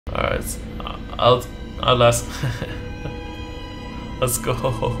Alright. Outlast. Let's go.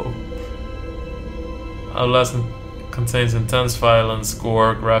 Outlast contains intense violence,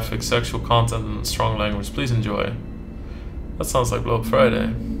 gore, graphic, sexual content, and strong language. Please enjoy. That sounds like Blow Up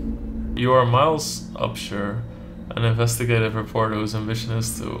Friday. You are Miles Upshur, an investigative reporter whose ambition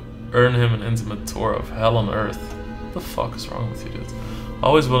is to earn him an intimate tour of hell on earth. What the fuck is wrong with you, dude?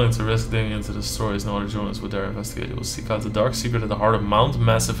 Always willing to risk digging into the stories no other journalists would dare investigate, you will seek out the dark secret at the heart of Mount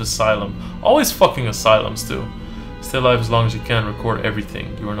Massive Asylum. Always fucking asylums, too. Stay alive as long as you can, record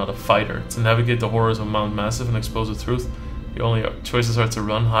everything. You are not a fighter. To navigate the horrors of Mount Massive and expose the truth, your only choices are to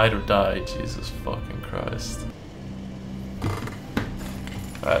run, hide, or die. Jesus fucking Christ.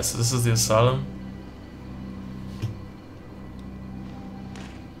 Alright, so this is the asylum.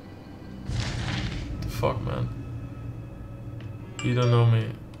 The fuck, man? You don't know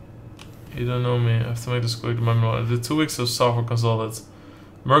me. You don't know me. I have to make this quick. Remember, I did 2 weeks of software consultant.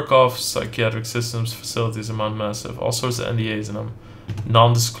 Murkoff Psychiatric Systems facilities in Mount Massive. All sorts of NDAs and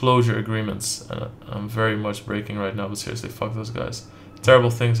non-disclosure agreements. And I'm very much breaking right now, but seriously, fuck those guys. Terrible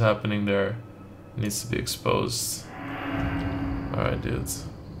things happening there. It needs to be exposed. Alright, dudes.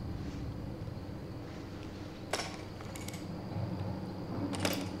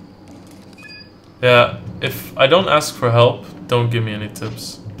 Yeah, if I don't ask for help, don't give me any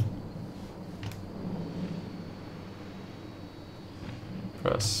tips.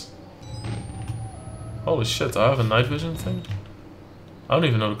 Press. Holy shit, I have a night vision thing? I don't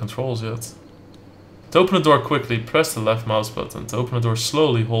even know the controls yet. To open the door quickly, press the left mouse button. To open the door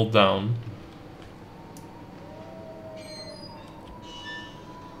slowly, hold down.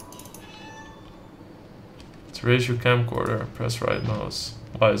 To raise your camcorder, press right mouse.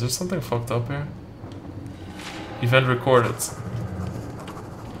 Why, is there something fucked up here? Event recorded.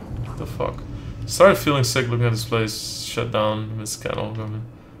 What the fuck? Started feeling sick looking at this place. Shut down. Miss Kennel coming.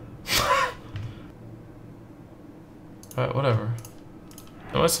 Alright, whatever.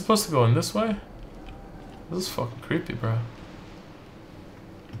 Am I supposed to go in this way? This is fucking creepy, bro.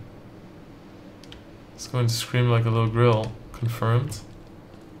 It's going to scream like a little grill. Confirmed.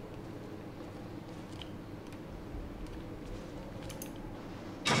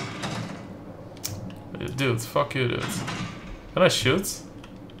 Dude, fuck you, dude. Can I shoot?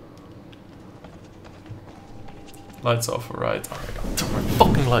 Lights off, alright. Alright, I'll turn my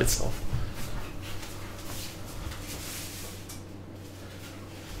fucking lights off.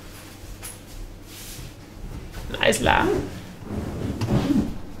 Nice la.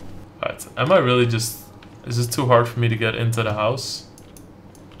 Alright, am I really just... Is this too hard for me to get into the house?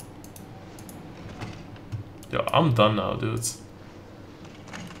 Yo, I'm done now, dudes.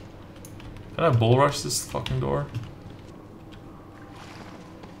 Can I bull rush this fucking door?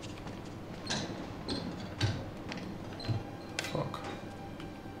 Fuck.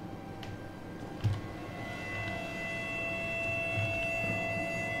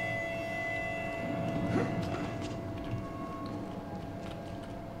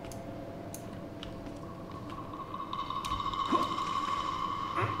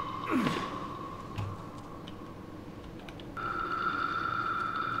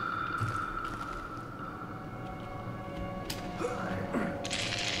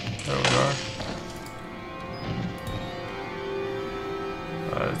 There we are.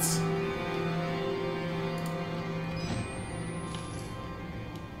 Alright.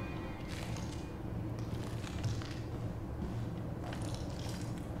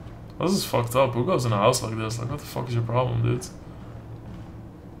 This is fucked up. Who goes in a house like this? Like, what the fuck is your problem, dude?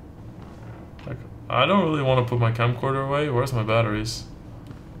 Like, I don't really want to put my camcorder away. Where's my batteries?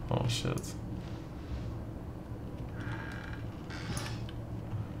 Oh, shit.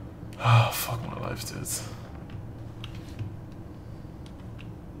 Oh, fuck my life, dude.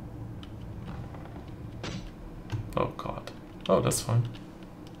 Oh, God. Oh, that's fine.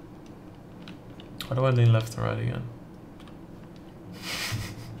 How do I lean left and right again?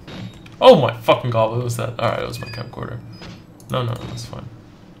 Oh my fucking God, what was that? Alright, that was my camcorder. No, that's fine.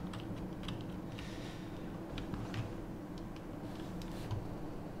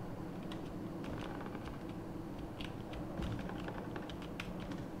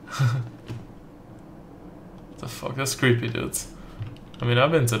 The fuck, that's creepy, dude. I mean,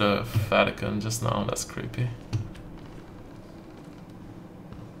 I've been to the Vatican just now, that's creepy.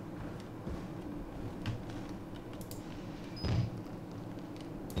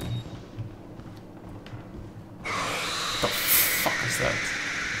 What the fuck is that?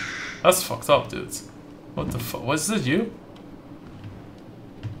 That's fucked up, dude. What the fuck? Was it you?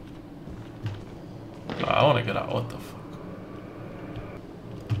 I wanna get out, what the fuck?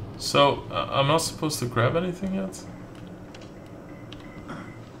 So, I'm not supposed to grab anything yet?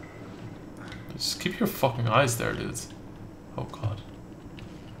 Just keep your fucking eyes there, dude. Oh god.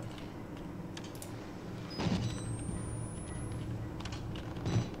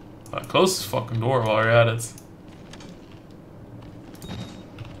 Close this fucking door while you're at it.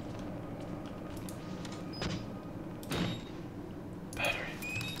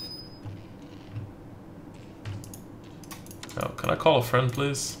 Oh, can I call a friend,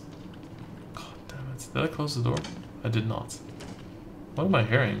 please? God damn it. Did I close the door? I did not. What am I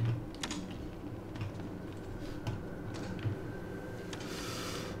hearing?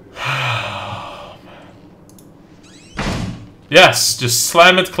 Oh, man. Yes! Just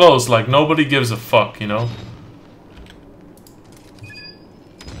slam it closed like nobody gives a fuck, you know?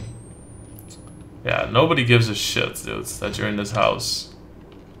 Yeah, nobody gives a shit, dude, that you're in this house.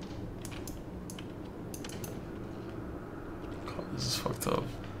 This is fucked up.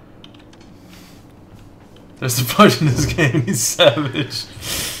 There's a punch in this game, he's savage.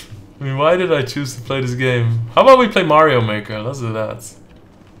 I mean, why did I choose to play this game? How about we play Mario Maker? Let's do that.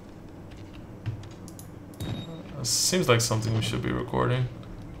 This seems like something we should be recording.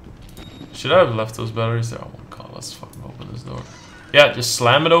 Should I have left those batteries there? Oh my god, let's fucking open this door. Yeah, just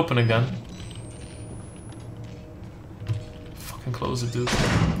slam it open again. Fucking close it, dude.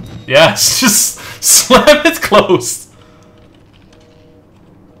 Yes, just slam it closed.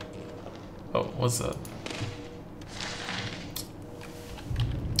 Oh, what's that?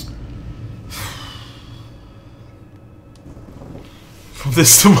 From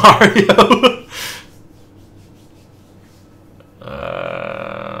this to Mario.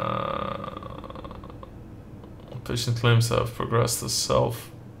 Patient claims to have progressed as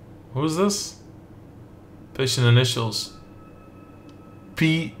self. Who is this? Patient initials.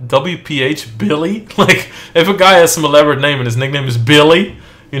 WPH Billy? Like, if a guy has some elaborate name and his nickname is Billy,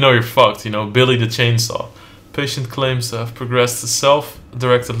 you know you're fucked, you know, Billy the Chainsaw. Patient claims to have progressed to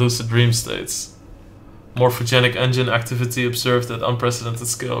self-directed lucid dream states. Morphogenic engine activity observed at unprecedented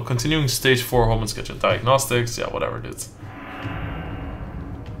scale. Continuing stage 4 Holman schedule diagnostics. Yeah, whatever, dude.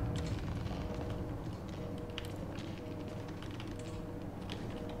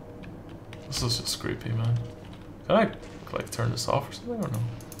 This is just creepy, man. Can I, like, turn this off or something? I don't know.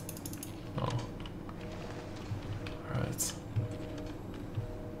 No. Alright.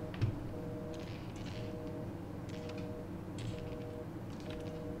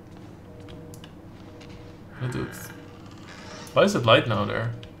 Hey, dude. Why is it light now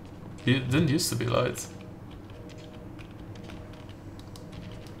there? It didn't used to be light.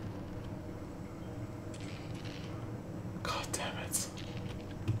 God damn it.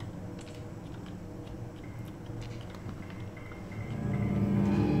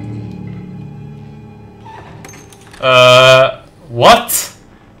 What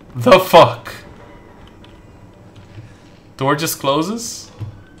the fuck? Door just closes?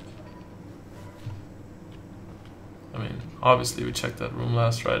 I mean, obviously we checked that room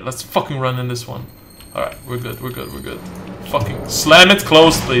last, right? Let's fucking run in this one. Alright, we're good, we're good, we're good. Fucking slam it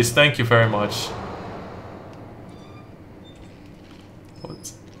closed, please. Thank you very much.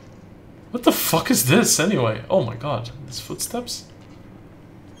 What? What the fuck is this, anyway? Oh my god, these footsteps?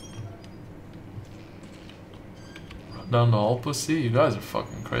 Run down the hall, pussy? You guys are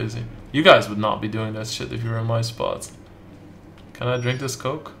fucking crazy. You guys would not be doing that shit if you were in my spot. Can I drink this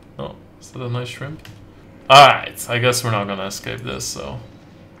Coke? No. Is that a nice shrimp? Alright, I guess we're not gonna escape this, so...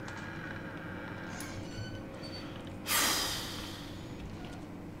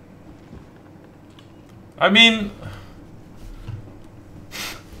 I mean...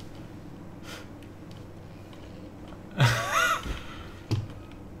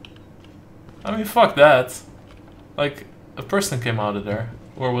 I mean, fuck that. Like, a person came out of there.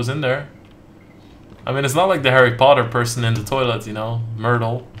 Or was in there. I mean, it's not like the Harry Potter person in the toilet, you know?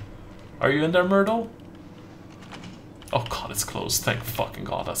 Myrtle. Are you in there, Myrtle? Oh god, it's closed. Thank fucking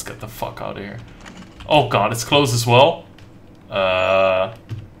god. Let's get the fuck out of here. Oh god, it's closed as well? Alright,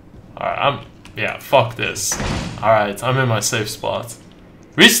 yeah, fuck this. Alright, I'm in my safe spot.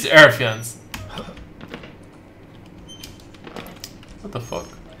 Reach the air vent. What the fuck?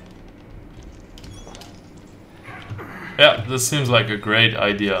 Yeah, this seems like a great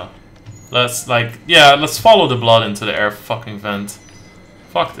idea. Let's, like, yeah, let's follow the blood into the air fucking vent.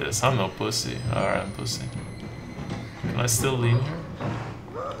 Fuck this, I'm no pussy. Alright, I'm pussy. Can I still lean here?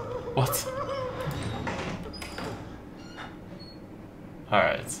 What?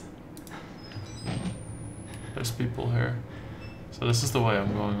 Alright. There's people here. So this is the way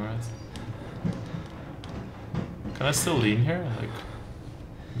I'm going, right? Can I still lean here? Like...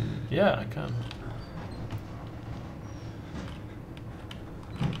 yeah, I can.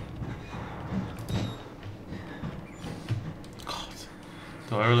 God.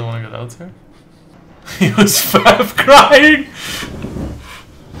 Do I really want to get out here? He was fab crying!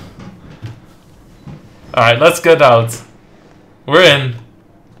 Alright, let's get out. We're in.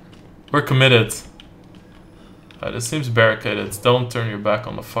 We're committed. Alright, this seems barricaded. Don't turn your back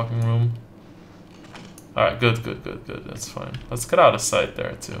on the fucking room. Alright, good. That's fine. Let's get out of sight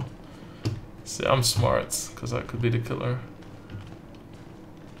there, too. See, I'm smart, because I could be the killer.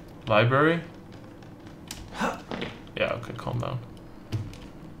 Library? Yeah, okay, calm down.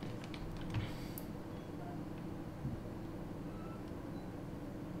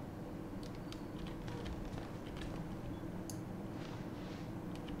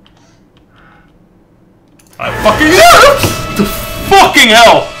 I fucking the fucking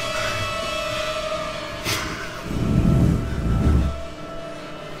hell!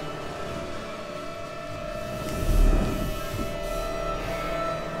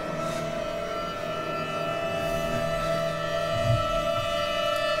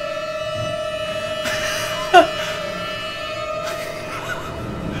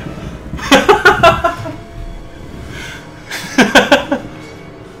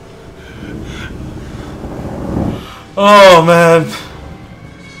 Oh man.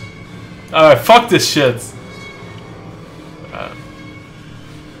 Alright, fuck this shit.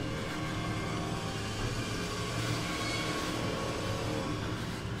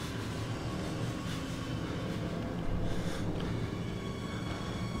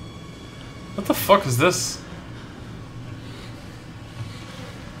 What the fuck is this?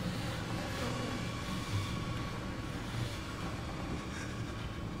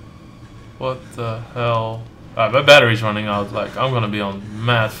 What the hell? Alright, my battery's running out. Like, I'm gonna be on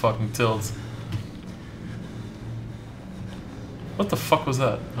mad fucking tilt. What the fuck was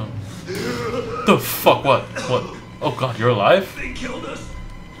that? Oh. The fuck? What? What? Oh god, you're alive? They killed us.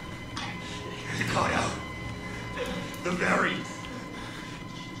 You got out. The berries.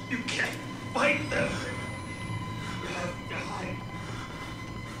 You can't fight them. You have to hide.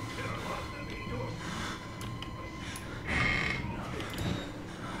 You don't want them indoors.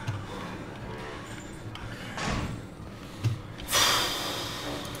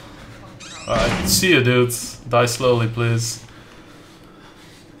 Alright, see you, dudes. Die slowly, please.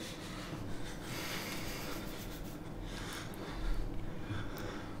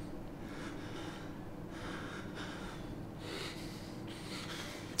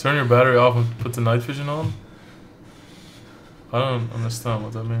 Turn your battery off and put the night vision on? I don't understand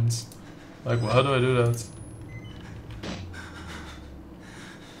what that means. Like, how do I do that?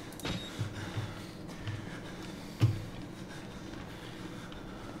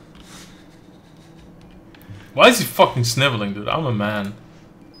 Why is he fucking sniveling, dude? I'm a man.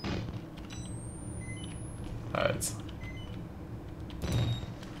 Alright.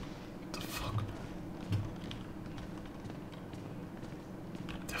 What the fuck?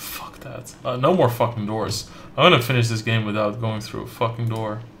 The fuck that. No more fucking doors. I'm gonna finish this game without going through a fucking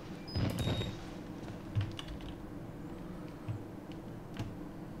door.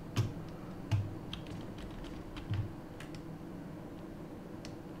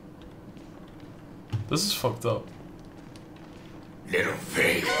 This is fucked up. Little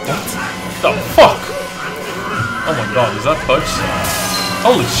pig. What the fuck? Oh my god, is that Pudge?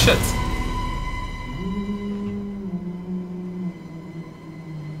 Holy shit.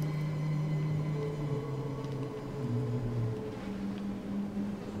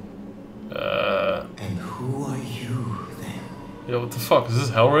 And who are you then? Yo, what the fuck? Is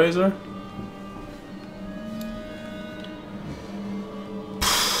this Hellraiser?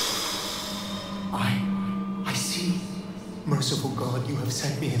 I see. Merciful God, you have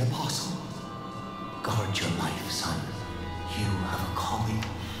sent me an apostle. Guard your life, son. You have a calling.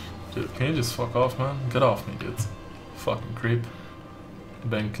 Dude, can you just fuck off, man? Get off me, dude. Fucking creep.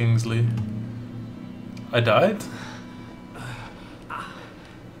 Ben Kingsley. I died?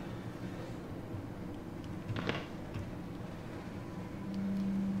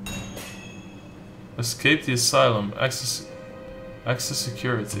 Escape the asylum. Access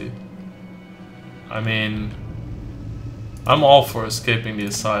security. I mean, I'm all for escaping the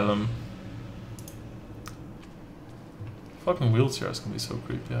asylum. Fucking wheelchairs can be so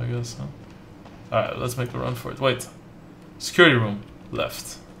creepy, I guess, huh? Alright, let's make a run for it. Wait. Security room.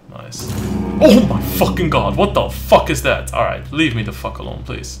 Left. Nice. Oh my fucking god, what the fuck is that? Alright, leave me the fuck alone,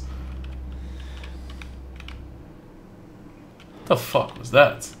 please. What the fuck was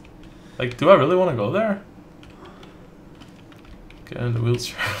that? Like, do I really want to go there? Get in the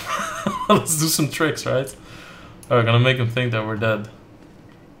wheelchair. Let's do some tricks, right? Alright, gonna make him think that we're dead.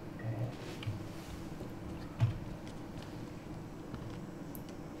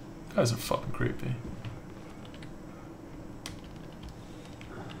 Guys are fucking creepy.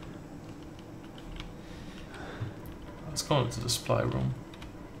 Let's go into the supply room.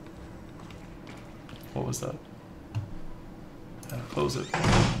 What was that? Yeah, close it.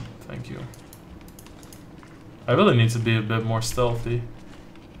 Thank you. I really need to be a bit more stealthy.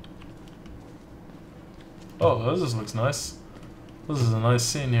 Oh, this looks nice. This is a nice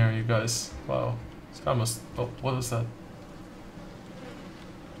scene here, you guys. Wow. This guy must... Oh, what is that?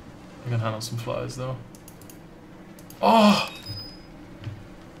 I can handle some flies, though. Oh!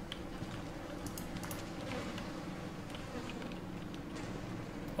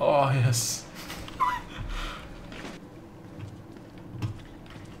 Oh, yes.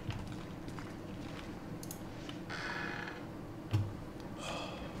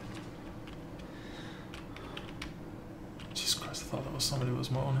 Jesus Christ, I thought that was somebody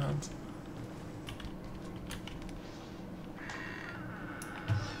with my own hand.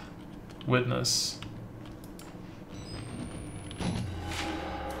 Witness.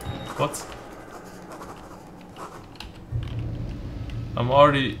 What? I'm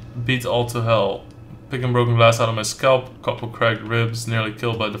already beat all to hell. Picking broken glass out of my scalp, couple cracked ribs, nearly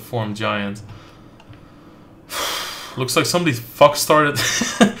killed by the deformed giant. Looks like somebody tried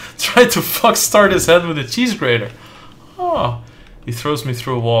to fuck start his head with a cheese grater. Oh. He throws me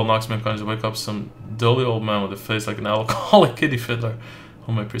through a wall, knocks me unconscious, wake up some dully old man with a face like an alcoholic kiddie fiddler.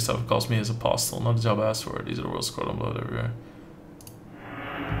 Oh, my priest calls me his apostle. Not a job I asked for. These are the world's scored on blood everywhere.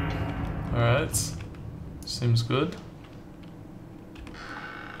 Alright. Seems good.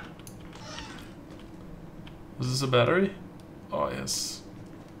 Was this a battery? Oh, yes.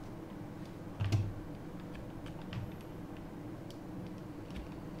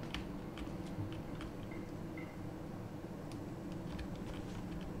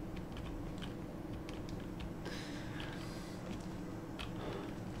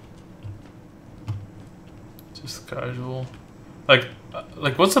 Just casual.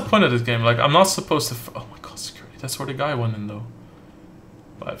 Like, what's the point of this game? Like, I'm not supposed to. Oh my god, security. That's where the guy went in, though.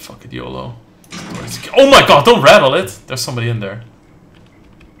 But fuck it, YOLO. Oh my god, don't rattle it! There's somebody in there.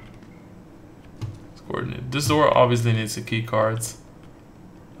 It's coordinated. This door obviously needs a key card.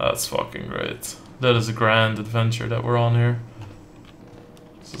 That's fucking great. That is a grand adventure that we're on here.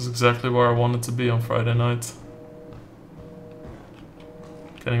 This is exactly where I wanted to be on Friday night.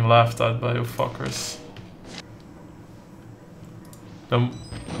 Getting laughed at by you fuckers. Then,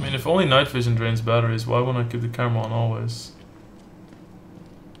 I mean, if only night vision drains batteries, why wouldn't I keep the camera on always?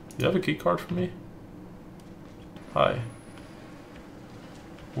 Do you have a key card for me? Hi.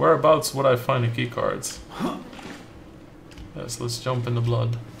 Whereabouts would I find the key cards? Yes, let's jump in the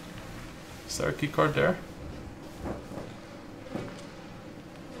blood. Is there a key card there?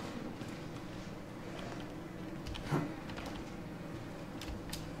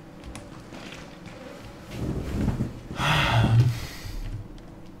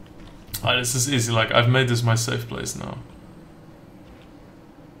 This is easy, like, I've made this my safe place now.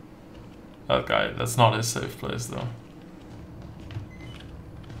 That guy, that's not his safe place, though.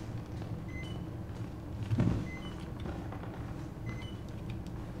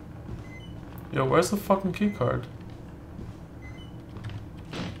 Yo, where's the fucking key card?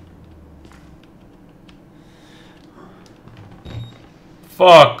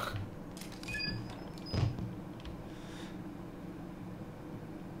 Fuck!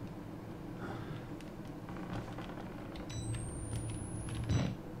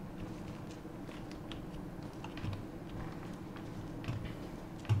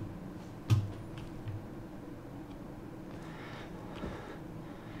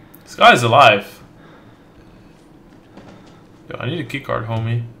 This guy's alive. Yo, I need a keycard,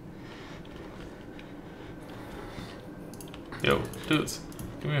 homie. Yo, dudes,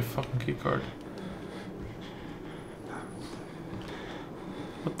 give me a fucking keycard.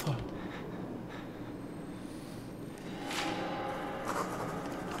 What the?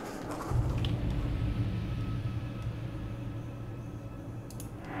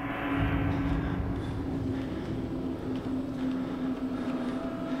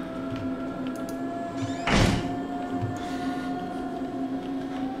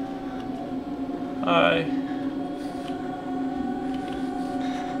 Hi.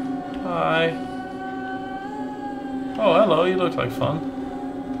 Hi. Oh, hello, you look like fun.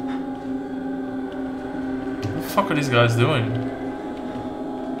 What the fuck are these guys doing?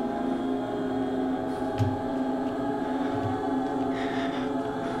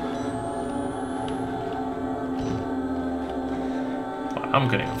 I'm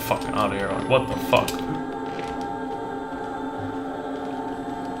getting the fucking out of here. Like, what the fuck?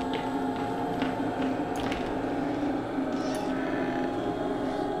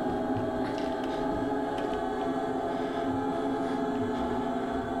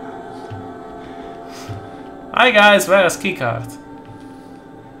 Hi guys, waar is keycard?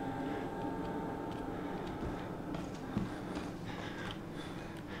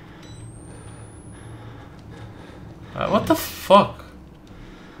 What the fuck?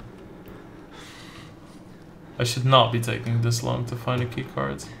 I should not be taking this long to find a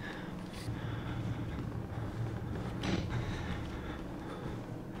keycard.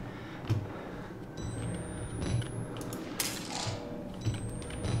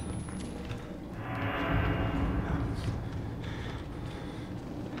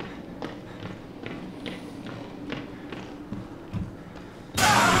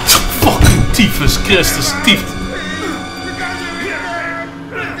 Tyfus Christus, tyf.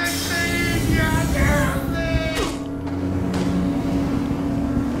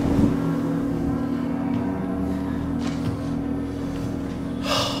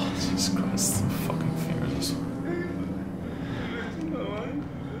 Jesus Christ, I'm fucking fearless.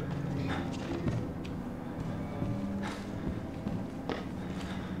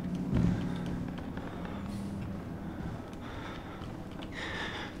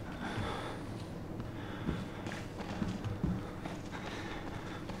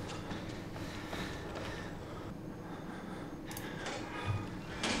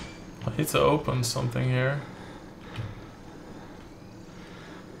 I need to open something here.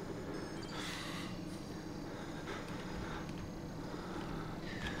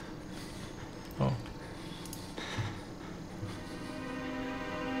 Oh.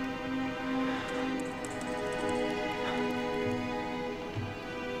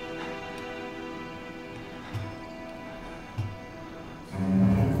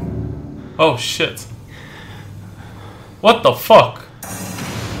 Oh shit. What the fuck?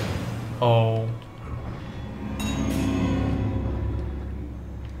 Oh.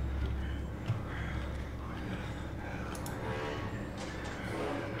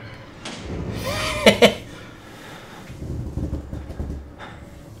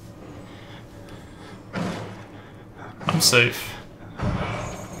 I'm safe.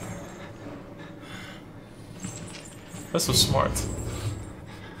 This was smart.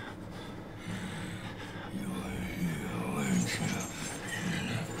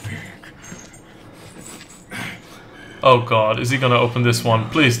 Oh god, is he gonna open this one?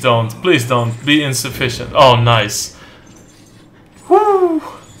 Please don't. Please don't. Be insufficient. Oh, nice. Woo!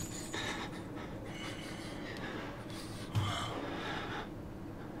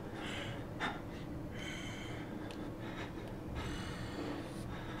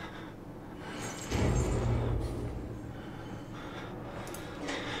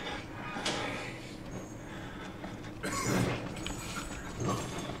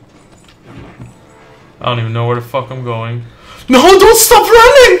 I don't even know where the fuck I'm going. No, don't stop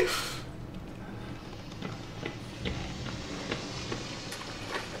running!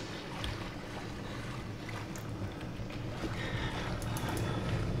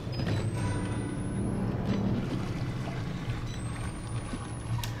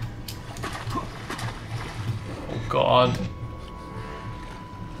 Oh god.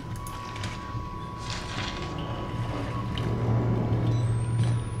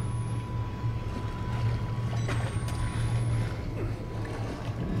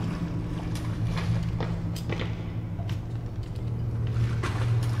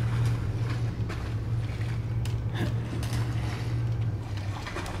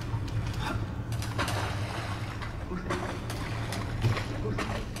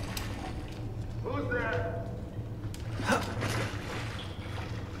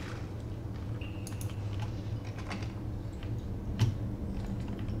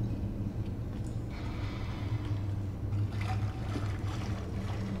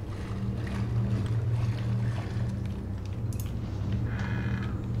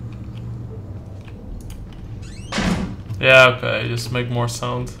 Yeah, okay, just make more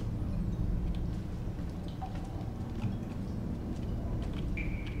sound.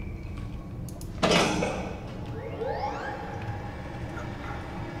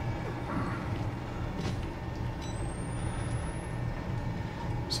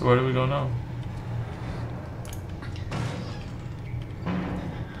 So where do we go now?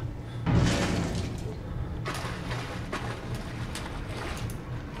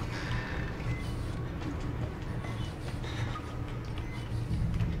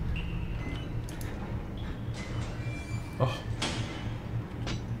 Oh.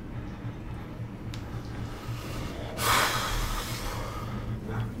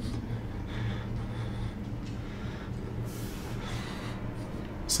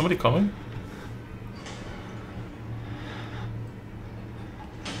 Somebody coming?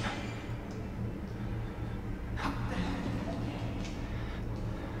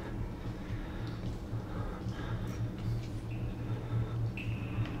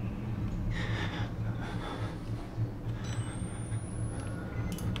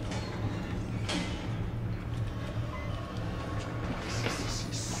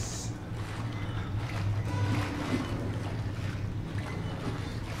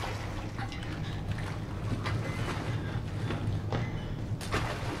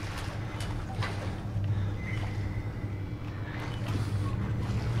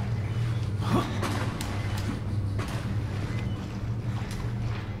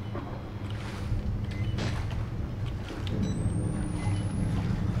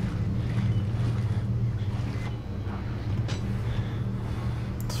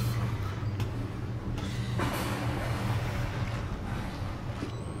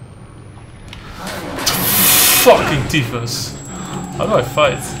 Fucking typhus. How do I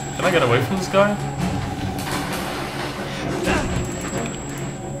fight? Can I get away from this guy?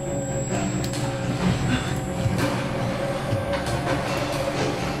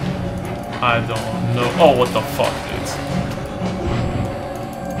 I don't know. Oh, what the fuck, dude?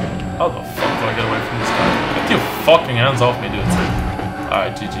 How the fuck do I get away from this guy? Get your fucking hands off me, dude.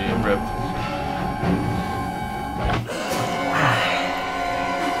 Alright, GG, rip.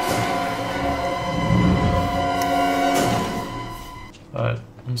 Alright,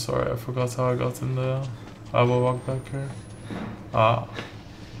 I'm sorry, I forgot how I got in the... I will walk back here. Ah.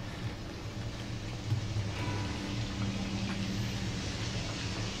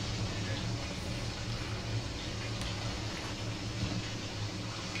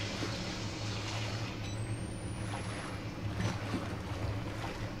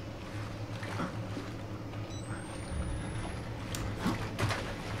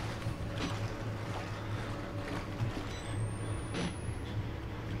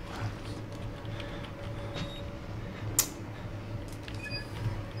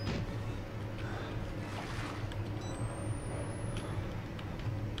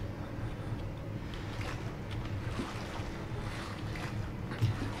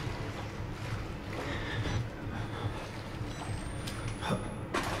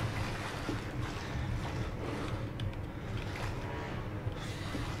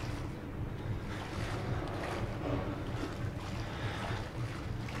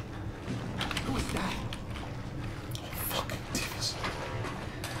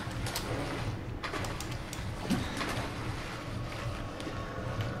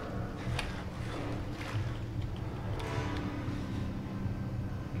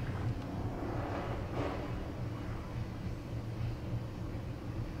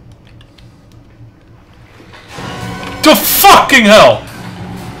 The fucking hell!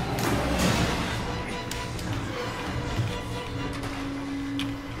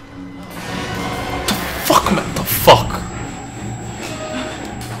 The fuck, man, the fuck?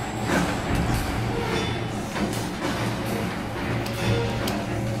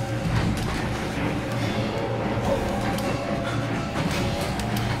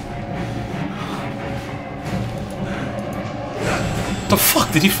 The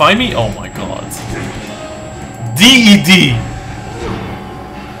fuck, did he find me? Oh my god. DED.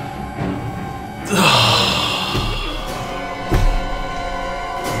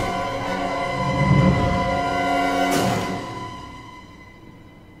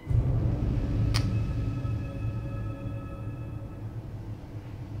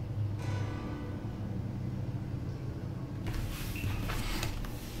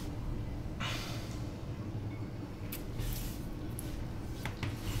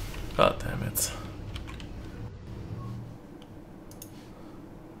 God damn it.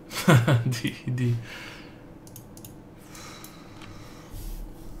 DED.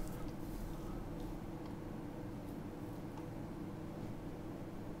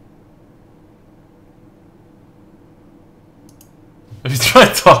 Have you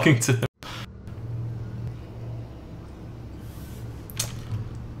tried talking to him?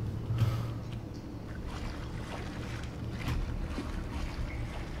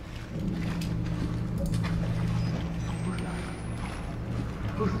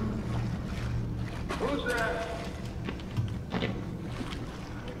 Who's that?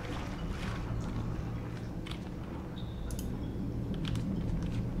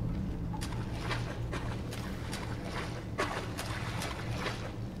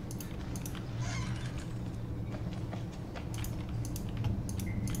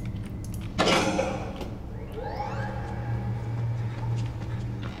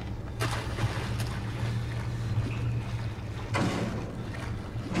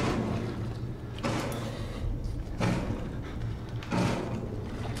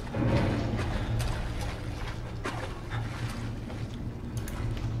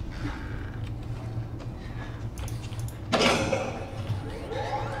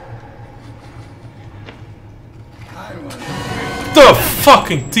 The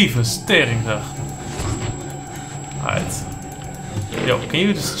fucking tyfus tering zeg. Alright. Yo, can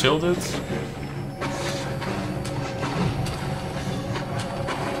you just chill, dude?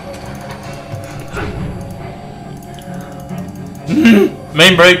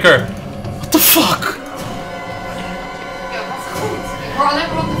 Main breaker. What the fuck? Ja, wat goed. Ik hoor alleen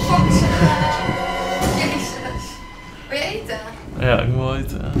maar wat de fuck is. Jezus. Wil je eten? Ja, ik wil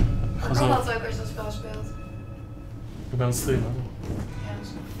eten. Dan kan dat ook als je dat spel speelt. Ik ben aan het streamen. Ja, dat is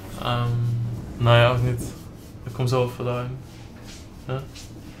nog. Nou ja, ook niet. Ik kom zo even daarin. Huh?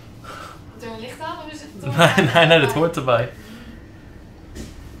 Moet er een licht aan of is het... Nee, dat hoort erbij.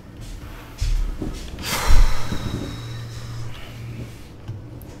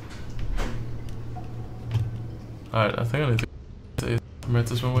 Alright, I think I need to eat.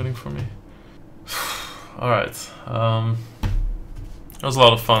 Tomato's been waiting for me. Alright, that was a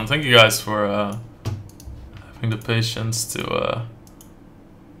lot of fun. Thank you guys for having the patience to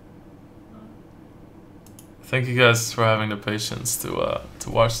thank you guys for having the patience to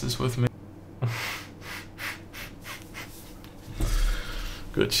watch this with me.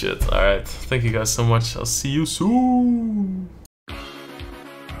 Good shit. Alright, thank you guys so much. I'll see you soon.